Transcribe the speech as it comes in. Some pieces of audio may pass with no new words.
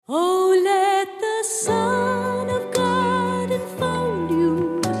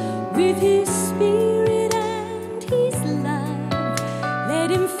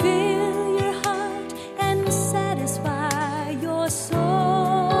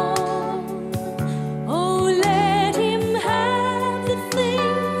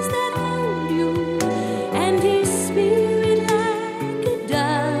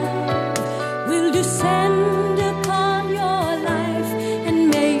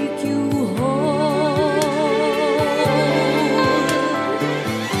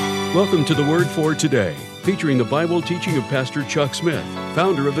Welcome to the Word for Today, featuring the Bible teaching of Pastor Chuck Smith,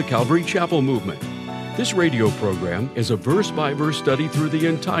 founder of the Calvary Chapel Movement. This radio program is a verse-by-verse study through the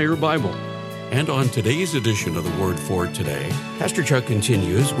entire Bible. And on today's edition of the Word for Today, Pastor Chuck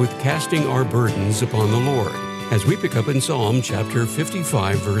continues with casting our burdens upon the Lord, as we pick up in Psalm chapter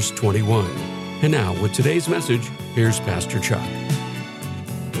 55, verse 21. And now, with today's message, here's Pastor Chuck.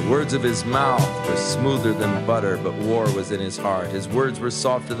 The words of his mouth were smoother than butter, but war was in his heart. His words were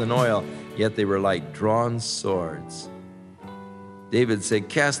softer than oil, yet they were like drawn swords. David said,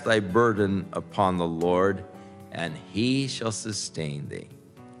 "Cast thy burden upon the Lord, and he shall sustain thee.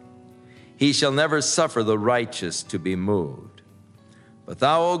 He shall never suffer the righteous to be moved. But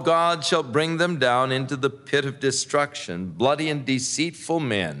thou, O God, shalt bring them down into the pit of destruction. Bloody and deceitful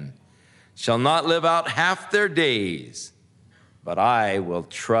men shall not live out half their days, but I will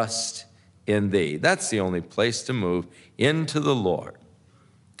trust in thee." That's the only place to move, into the Lord.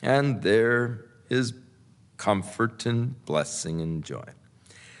 And there is comfort and blessing and joy.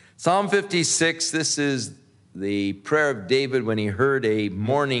 Psalm 56, this is the prayer of David when he heard a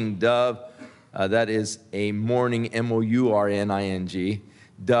mourning dove. That is a mourning, M-O-U-R-N-I-N-G,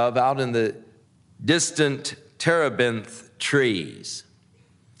 dove out in the distant terebinth trees.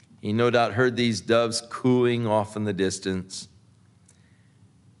 He no doubt heard these doves cooing off in the distance.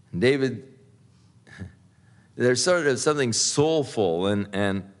 David, there's sort of something soulful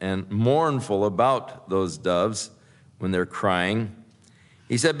and mournful about those doves when they're crying.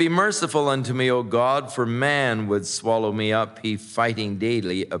 He said, "Be merciful unto me, O God, for man would swallow me up. He fighting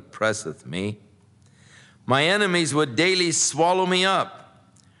daily oppresseth me. My enemies would daily swallow me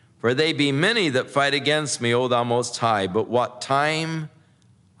up, for they be many that fight against me, O thou most high. But what time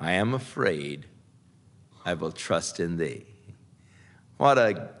I am afraid, I will trust in thee." What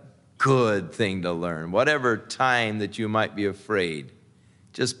a good thing to learn. Whatever time that you might be afraid,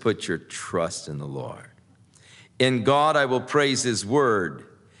 just put your trust in the Lord. In God I will praise his word.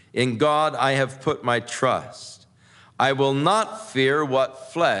 In God I have put my trust. I will not fear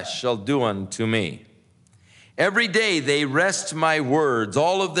what flesh shall do unto me. Every day they wrest my words.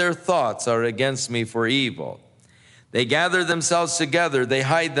 All of their thoughts are against me for evil. They gather themselves together. They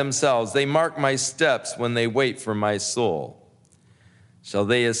hide themselves. They mark my steps when they wait for my soul. Shall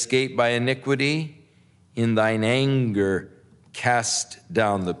they escape by iniquity? In thine anger cast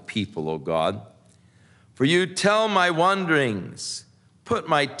down the people, O God. For you tell my wanderings. Put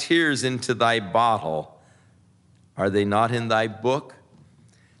my tears into thy bottle. Are they not in thy book?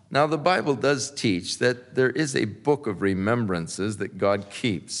 Now the Bible does teach that there is a book of remembrances that God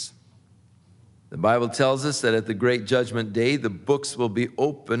keeps. The Bible tells us that at the great judgment day, the books will be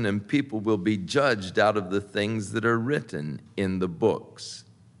open and people will be judged out of the things that are written in the books.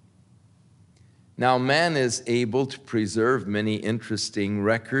 Now, man is able to preserve many interesting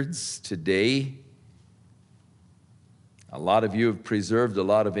records today. A lot of you have preserved a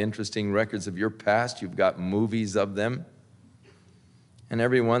lot of interesting records of your past. You've got movies of them. And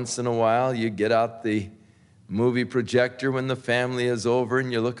every once in a while, you get out the movie projector when the family is over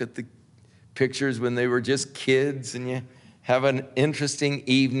and you look at the pictures when they were just kids, and you have an interesting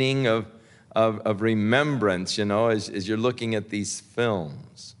evening of remembrance, as you're looking at these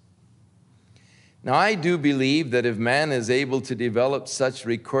films. Now, I do believe that if man is able to develop such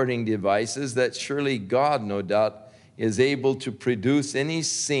recording devices, that surely God, no doubt, is able to produce any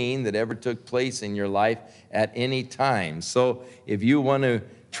scene that ever took place in your life at any time. So if you want to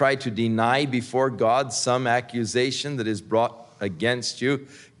try to deny before God some accusation that is brought against you,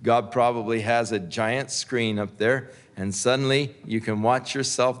 God probably has a giant screen up there, and suddenly you can watch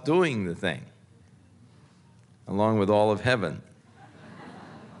yourself doing the thing, along with all of heaven.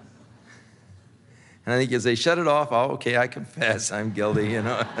 And I think as they shut it off, oh, okay, I confess, I'm guilty,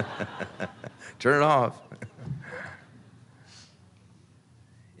 Turn it off.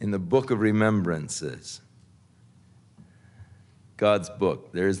 In the book of remembrances, God's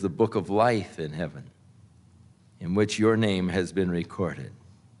book, there is the book of life in heaven, in which your name has been recorded.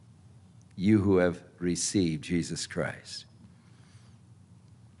 You who have received Jesus Christ.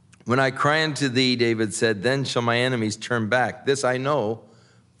 When I cry unto thee, David said, then shall my enemies turn back. This I know,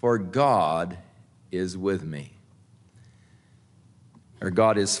 for God is with me. Or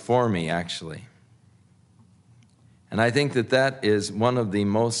God is for me, actually. And I think that that is one of the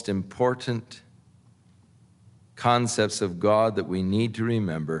most important concepts of God that we need to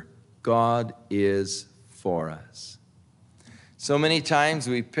remember. God is for us. So many times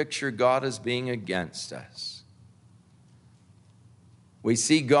we picture God as being against us. We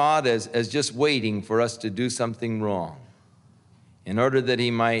see God as just waiting for us to do something wrong in order that he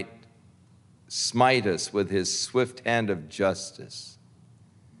might smite us with his swift hand of justice.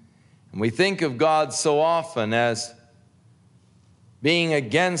 And we think of God so often as being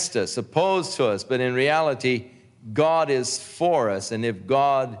against us, opposed to us, but in reality, God is for us. And if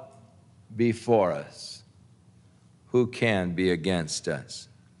God be for us, who can be against us?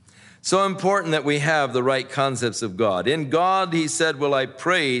 So important that we have the right concepts of God. In God, he said, will I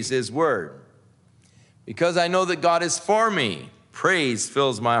praise his word. Because I know that God is for me, praise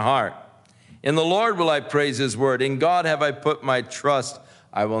fills my heart. In the Lord will I praise his word. In God have I put my trust.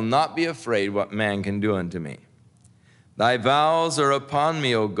 I will not be afraid what man can do unto me. Thy vows are upon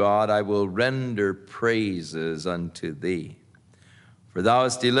me, O God. I will render praises unto thee. For thou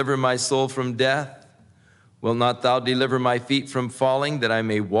hast delivered my soul from death. Will not thou deliver my feet from falling, that I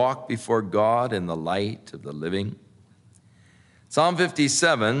may walk before God in the light of the living? Psalm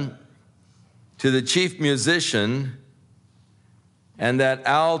 57, to the chief musician, and that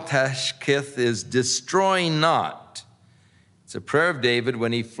Al-Tashkith is destroy not. It's a prayer of David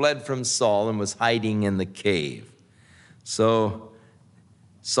when he fled from Saul and was hiding in the cave. So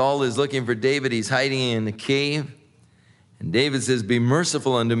Saul is looking for David. He's hiding in the cave. And David says, be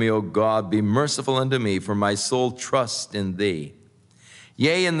merciful unto me, O God, be merciful unto me, for my soul trusts in thee.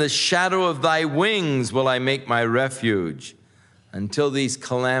 Yea, in the shadow of thy wings will I make my refuge until these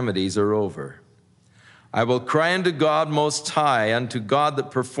calamities are over. I will cry unto God most high, unto God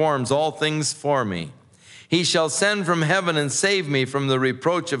that performs all things for me. He shall send from heaven and save me from the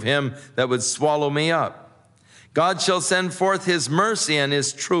reproach of him that would swallow me up. God shall send forth his mercy and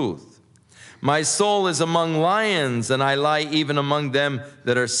his truth. My soul is among lions, and I lie even among them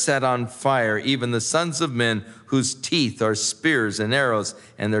that are set on fire, even the sons of men whose teeth are spears and arrows,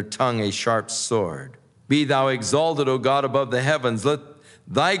 and their tongue a sharp sword. Be thou exalted, O God, above the heavens. Let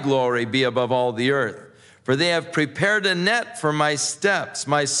thy glory be above all the earth. For they have prepared a net for my steps.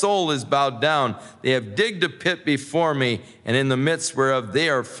 My soul is bowed down. They have digged a pit before me, and in the midst whereof they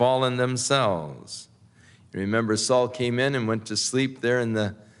are fallen themselves. Remember, Saul came in and went to sleep there in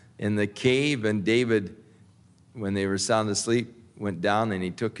the cave, and David, when they were sound asleep, went down and he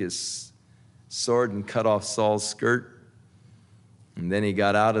took his sword and cut off Saul's skirt. And then he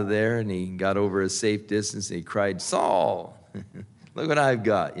got out of there and he got over a safe distance and he cried, Saul, look what I've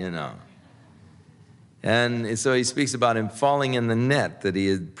got, you know. And so he speaks about him falling in the net that he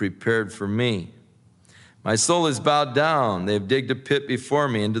had prepared for me. My soul is bowed down. They have digged a pit before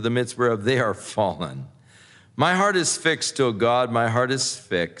me, into the midst whereof they are fallen. My heart is fixed, O God, my heart is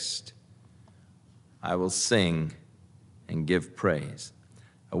fixed. I will sing and give praise.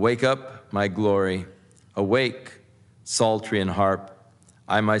 Awake up, my glory. Awake, psaltery and harp.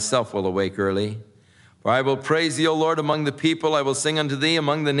 I myself will awake early. For I will praise thee, O Lord, among the people. I will sing unto thee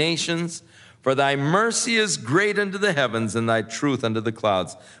among the nations. For thy mercy is great unto the heavens, and thy truth unto the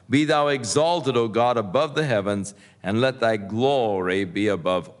clouds. Be thou exalted, O God, above the heavens, and let thy glory be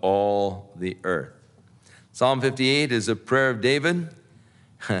above all the earth. Psalm 58 is a prayer of David,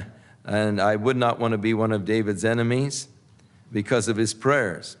 and I would not want to be one of David's enemies because of his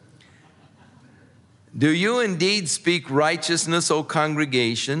prayers. Do you indeed speak righteousness, O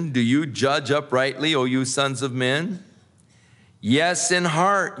congregation? Do you judge uprightly, O you sons of men? Yes, in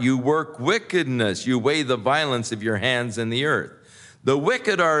heart you work wickedness. You weigh the violence of your hands in the earth. The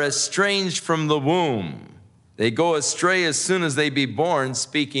wicked are estranged from the womb. They go astray as soon as they be born,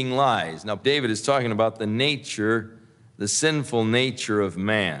 speaking lies. Now, David is talking about the nature, the sinful nature of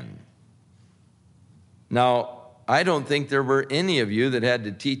man. Now, I don't think there were any of you that had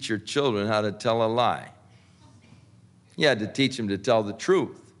to teach your children how to tell a lie. You had to teach them to tell the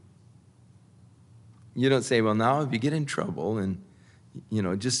truth. You don't say, well, now if you get in trouble and,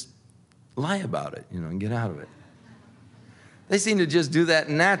 just lie about it, and get out of it. They seem to just do that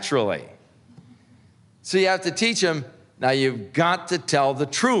naturally. So you have to teach them, now you've got to tell the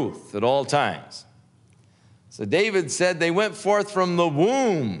truth at all times. So David said they went forth from the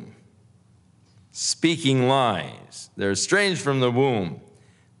womb, speaking lies. They're estranged from the womb.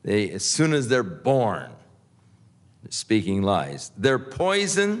 As soon as they're born, they're speaking lies. Their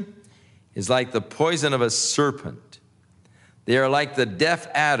poison is like the poison of a serpent. They are like the deaf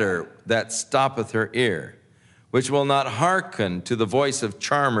adder that stoppeth her ear, which will not hearken to the voice of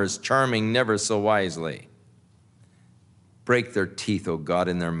charmers, charming never so wisely. Break their teeth, O God,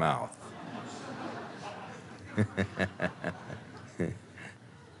 in their mouth.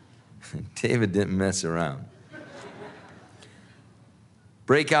 David didn't mess around.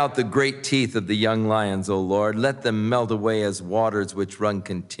 Break out the great teeth of the young lions, O Lord. Let them melt away as waters which run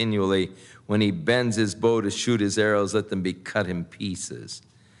continually. When he bends his bow to shoot his arrows, let them be cut in pieces.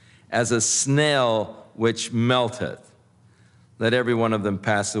 As a snail which melteth, let every one of them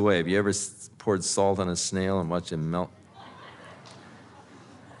pass away. Have you ever poured salt on a snail and watched him melt?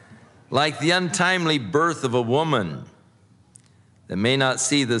 like the untimely birth of a woman that may not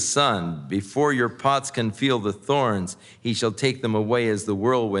see the sun. Before your pots can feel the thorns, he shall take them away as the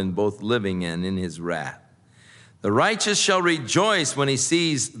whirlwind, both living and in his wrath. The righteous shall rejoice when he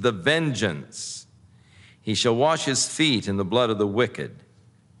sees the vengeance. He shall wash his feet in the blood of the wicked,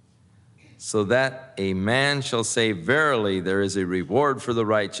 so that a man shall say, verily, there is a reward for the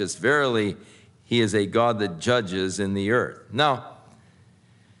righteous. Verily, he is a God that judges in the earth. Now,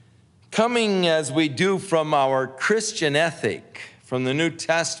 coming as we do from our Christian ethic, from the New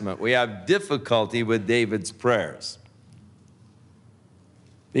Testament, we have difficulty with David's prayers.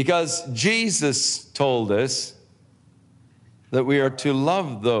 Because Jesus told us that we are to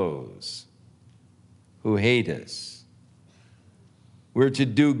love those who hate us. We're to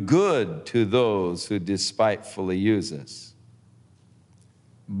do good to those who despitefully use us.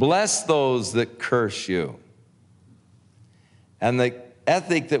 Bless those that curse you. And the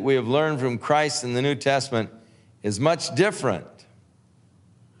ethic that we have learned from Christ in the New Testament is much different.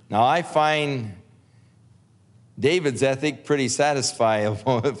 Now, I find David's ethic pretty satisfying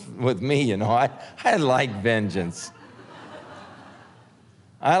with me, you know. I like vengeance.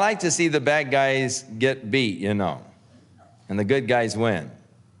 I like to see the bad guys get beat, you know, and the good guys win.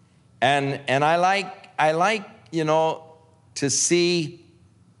 And I like, you know, to see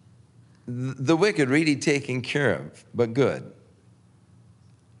the wicked really taken care of, but good.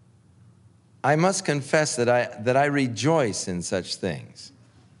 I must confess that I rejoice in such things.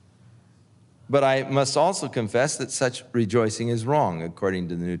 But I must also confess that such rejoicing is wrong according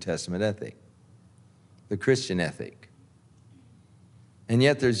to the New Testament ethic, the Christian ethic. And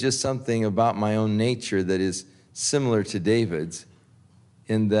yet there's just something about my own nature that is similar to David's,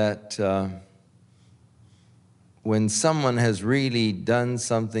 in that when someone has really done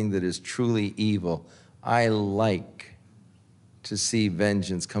something that is truly evil, I like to see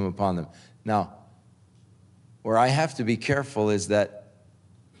vengeance come upon them. Now, where I have to be careful is that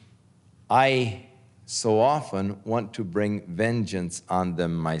I so often want to bring vengeance on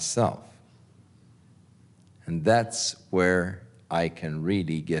them myself. And that's where I can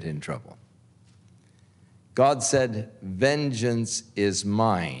really get in trouble. God said, vengeance is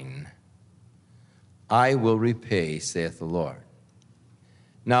mine. I will repay, saith the Lord.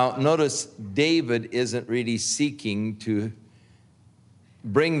 Now, notice David isn't really seeking to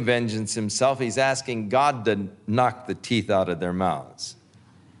bring vengeance himself. He's asking God to knock the teeth out of their mouths,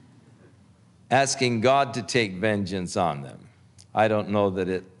 asking God to take vengeance on them. I don't know that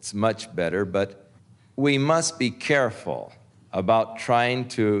it's much better, but we must be careful about trying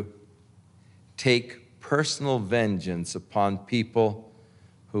to take personal vengeance upon people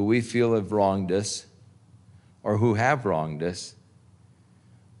who we feel have wronged us or who have wronged us.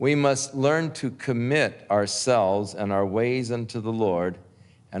 We must learn to commit ourselves and our ways unto the Lord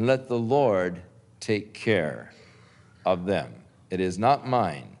and let the Lord take care of them. It is not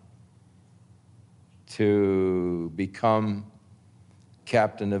mine to become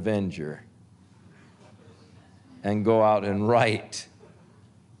Captain Avenger and go out and right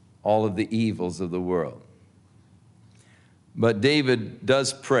all of the evils of the world. But David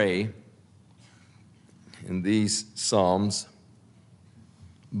does pray in these Psalms,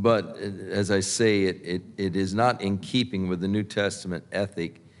 but as I say, it is not in keeping with the New Testament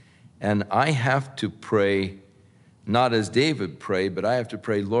ethic. And I have to pray, not as David prayed, but I have to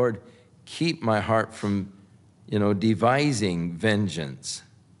pray, Lord, keep my heart from, devising vengeance.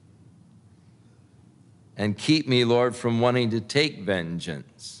 And keep me, Lord, from wanting to take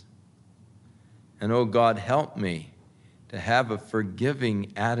vengeance. And, oh God, help me to have a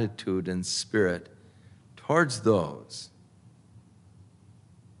forgiving attitude and spirit towards those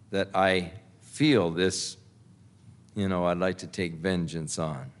that I feel this, I'd like to take vengeance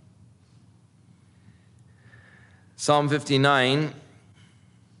on. Psalm 59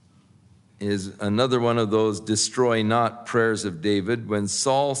 is another one of those destroy not prayers of David. When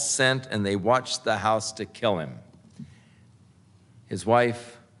Saul sent and they watched the house to kill him, his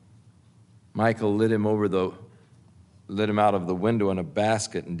wife, Michal, lit him out of the window in a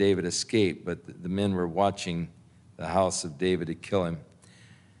basket, and David escaped, but the men were watching the house of David to kill him.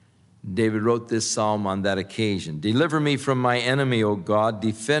 David wrote this psalm on that occasion. Deliver me from my enemy, O God.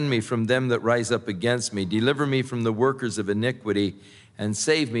 Defend me from them that rise up against me. Deliver me from the workers of iniquity, and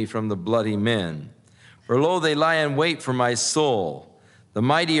save me from the bloody men. For lo, they lie in wait for my soul. The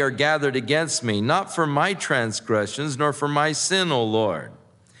mighty are gathered against me, not for my transgressions, nor for my sin, O Lord.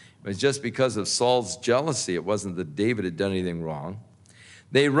 It was just because of Saul's jealousy. It wasn't that David had done anything wrong.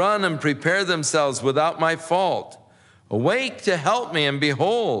 They run and prepare themselves without my fault. Awake to help me, and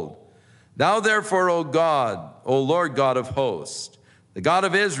behold, thou therefore, O God, O Lord God of hosts, the God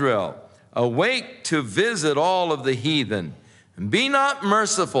of Israel, awake to visit all of the heathen, and be not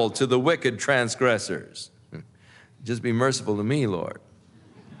merciful to the wicked transgressors. Just be merciful to me, Lord,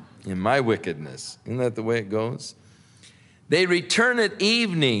 in my wickedness. Isn't that the way it goes? They return at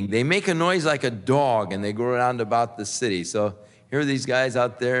evening. They make a noise like a dog, and they go around about the city. So here are these guys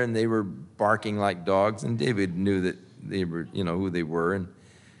out there, and they were barking like dogs, and David knew that they were, who they were, and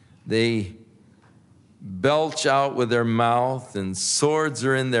they belch out with their mouth, and swords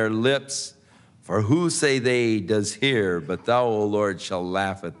are in their lips. For who, say they, does hear? But thou, O Lord, shalt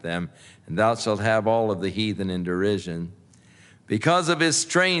laugh at them, and thou shalt have all of the heathen in derision. Because of his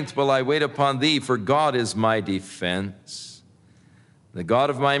strength will I wait upon thee, for God is my defense. The God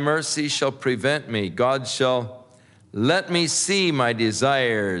of my mercy shall prevent me. God shall let me see my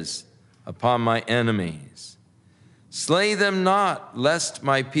desires upon my enemies. Slay them not, lest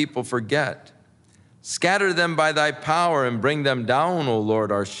my people forget. Scatter them by thy power, and bring them down, O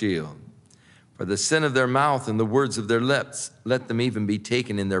Lord, our shield. For the sin of their mouth and the words of their lips, let them even be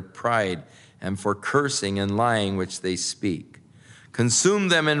taken in their pride, and for cursing and lying which they speak. Consume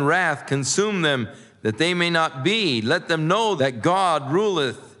them in wrath, consume them, that they may not be. Let them know that God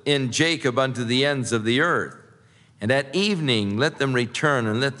ruleth in Jacob unto the ends of the earth. And at evening let them return,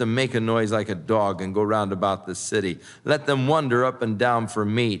 and let them make a noise like a dog, and go round about the city. Let them wander up and down for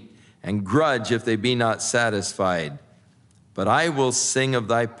meat, and grudge if they be not satisfied. But I will sing of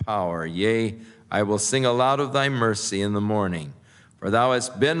thy power, yea, I will sing aloud of thy mercy in the morning. For thou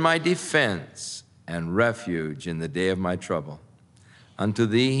hast been my defense and refuge in the day of my trouble. Unto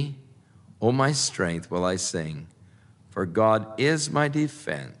thee, O my strength, will I sing, for God is my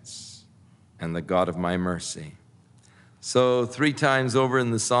defense and the God of my mercy. So 3 times over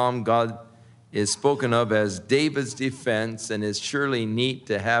in the psalm, God is spoken of as David's defense, and it's surely neat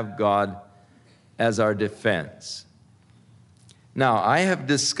to have God as our defense. Now, I have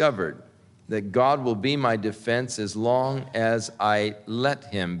discovered that God will be my defense as long as I let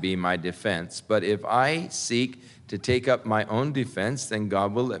him be my defense. But if I seek to take up my own defense, then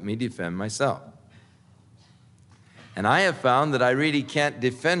God will let me defend myself. And I have found that I really can't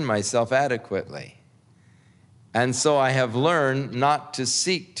defend myself adequately. And so I have learned not to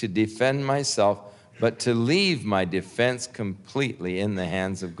seek to defend myself, but to leave my defense completely in the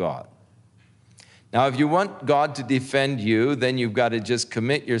hands of God. Now, if you want God to defend you, then you've got to just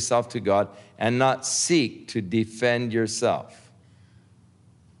commit yourself to God and not seek to defend yourself.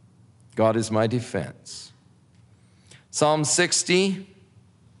 God is my defense. Psalm 60,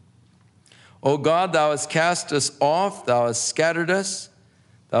 O God, thou hast cast us off, thou hast scattered us,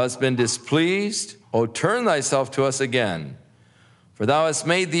 thou hast been displeased. O turn thyself to us again. For thou hast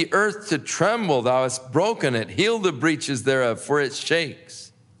made the earth to tremble, thou hast broken it, healed the breaches thereof, for it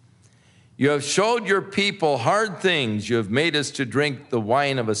shakes. You have showed your people hard things. You have made us to drink the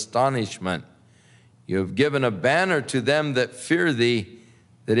wine of astonishment. You have given a banner to them that fear thee,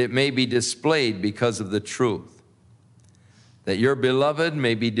 that it may be displayed because of the truth. That your beloved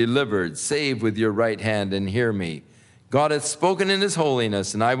may be delivered. Save with your right hand and hear me. God hath spoken in his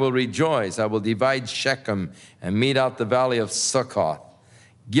holiness, and I will rejoice. I will divide Shechem and mete out the valley of Succoth.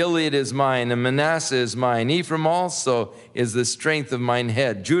 Gilead is mine, and Manasseh is mine. Ephraim also is the strength of mine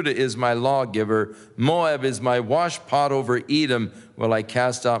head. Judah is my lawgiver. Moab is my washpot. Over Edom will I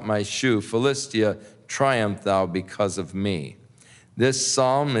cast out my shoe. Philistia, triumph thou because of me. This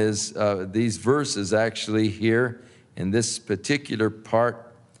psalm is, these verses actually here in this particular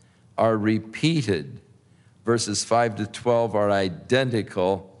part are repeated. Verses 5 to 12 are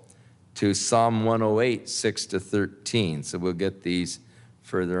identical to Psalm 108, 6 to 13. So we'll get these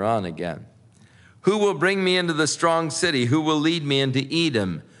further on again. Who will bring me into the strong city? Who will lead me into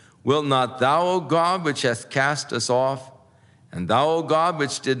Edom? Wilt not thou, O God, which hath cast us off, and thou, O God,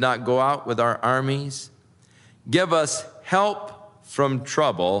 which did not go out with our armies? Give us help from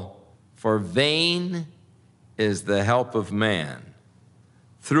trouble, for vain is the help of man.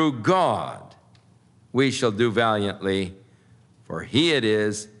 Through God we shall do valiantly, for he it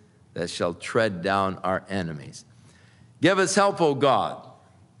is that shall tread down our enemies. Give us help, O God.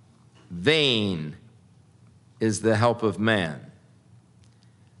 Vain is the help of man.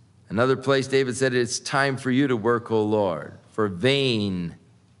 Another place David said, it's time for you to work, O Lord, for vain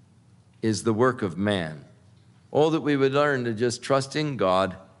is the work of man. Oh, that we would learn to just trust in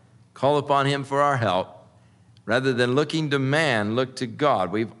God, call upon him for our help, rather than looking to man, look to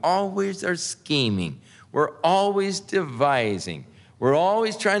God. We've always are scheming. We're always devising. We're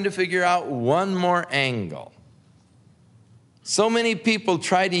always trying to figure out one more angle. So many people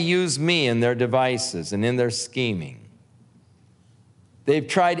try to use me in their devices and in their scheming. They've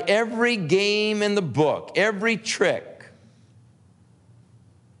tried every game in the book, every trick.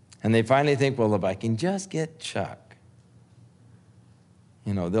 And they finally think, well, if I can just get Chuck,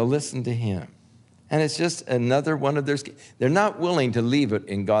 they'll listen to him. And it's just another one of their schemes. They're not willing to leave it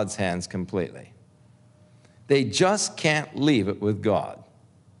in God's hands completely. They just can't leave it with God.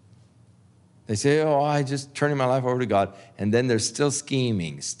 They say, I just turning my life over to God. And then they're still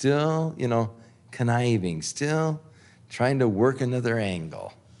scheming, still, conniving, still trying to work another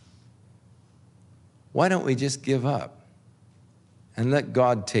angle. Why don't we just give up and let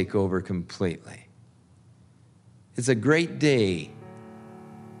God take over completely? It's a great day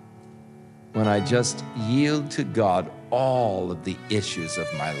when I just yield to God all of the issues of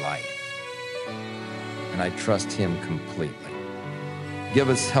my life and I trust him completely. Give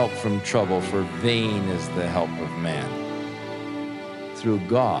us help from trouble, for vain is the help of man. Through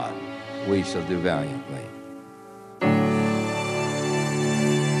God we shall do valiantly.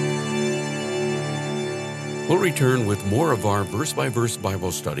 We'll return with more of our verse-by-verse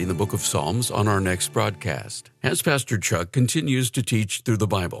Bible study in the book of Psalms on our next broadcast, as Pastor Chuck continues to teach through the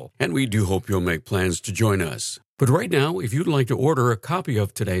Bible, and we do hope you'll make plans to join us. But right now, if you'd like to order a copy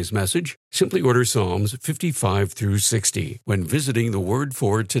of today's message, simply order Psalms 55 through 60 when visiting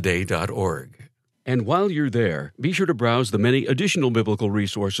thewordfortoday.org. And while you're there, be sure to browse the many additional biblical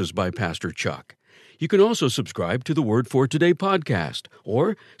resources by Pastor Chuck. You can also subscribe to the Word for Today podcast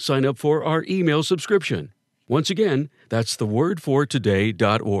or sign up for our email subscription. Once again, that's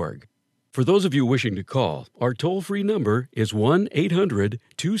thewordfortoday.org. For those of you wishing to call, our toll-free number is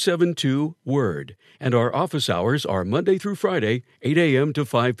 1-800-272-WORD, and our office hours are Monday through Friday, 8 a.m. to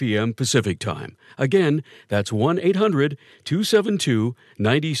 5 p.m. Pacific Time. Again, that's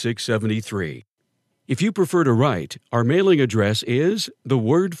 1-800-272-9673. If you prefer to write, our mailing address is The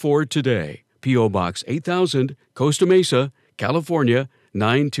Word for Today, P.O. Box 8000, Costa Mesa, California,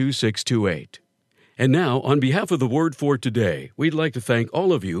 92628. And now, on behalf of the Word for Today, we'd like to thank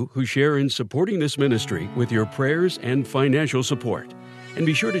all of you who share in supporting this ministry with your prayers and financial support. And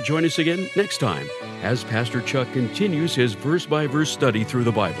be sure to join us again next time as Pastor Chuck continues his verse-by-verse study through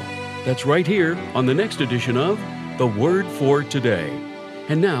the Bible. That's right here on the next edition of The Word for Today.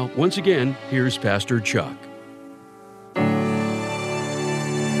 And now, once again, here's Pastor Chuck.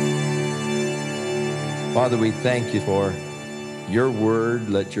 Father, we thank you for your word.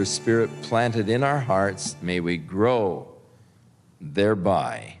 Let your spirit plant it in our hearts. May we grow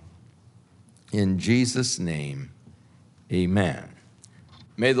thereby. In Jesus' name, amen.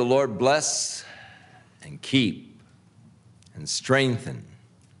 May the Lord bless and keep and strengthen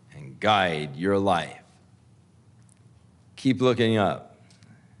and guide your life. Keep looking up.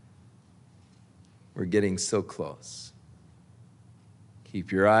 We're getting so close.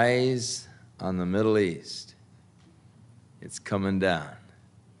 Keep your eyes on the Middle East. It's coming down.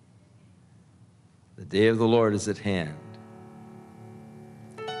 The day of the Lord is at hand.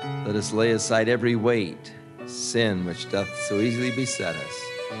 Let us lay aside every weight, sin which doth so easily beset us,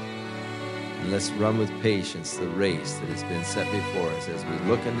 and let's run with patience the race that has been set before us as we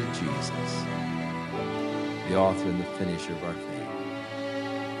look unto Jesus, the author and the finisher of our faith.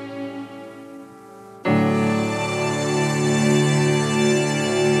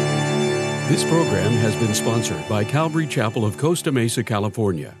 This program has been sponsored by Calvary Chapel of Costa Mesa,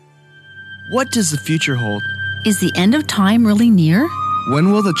 California. What does the future hold? Is the end of time really near?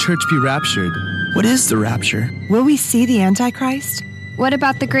 When will the church be raptured? What is the rapture? Will we see the Antichrist? What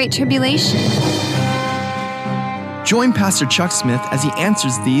about the Great Tribulation? Join Pastor Chuck Smith as he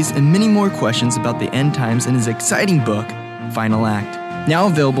answers these and many more questions about the end times in his exciting book, Final Act. Now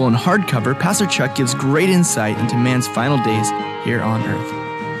available in hardcover, Pastor Chuck gives great insight into man's final days here on earth.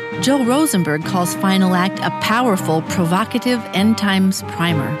 Joel Rosenberg calls Final Act a powerful, provocative end times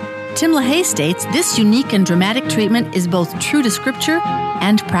primer. Tim LaHaye states this unique and dramatic treatment is both true to Scripture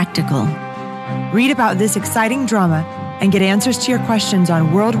and practical. Read about this exciting drama and get answers to your questions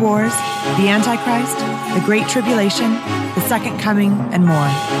on world wars, the Antichrist, the Great Tribulation, the Second Coming, and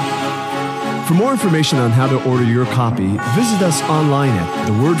more. For more information on how to order your copy, visit us online at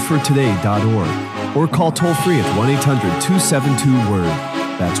thewordfortoday.org or call toll-free at 1-800-272-WORD.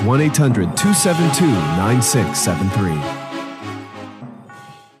 That's 1-800-272-9673.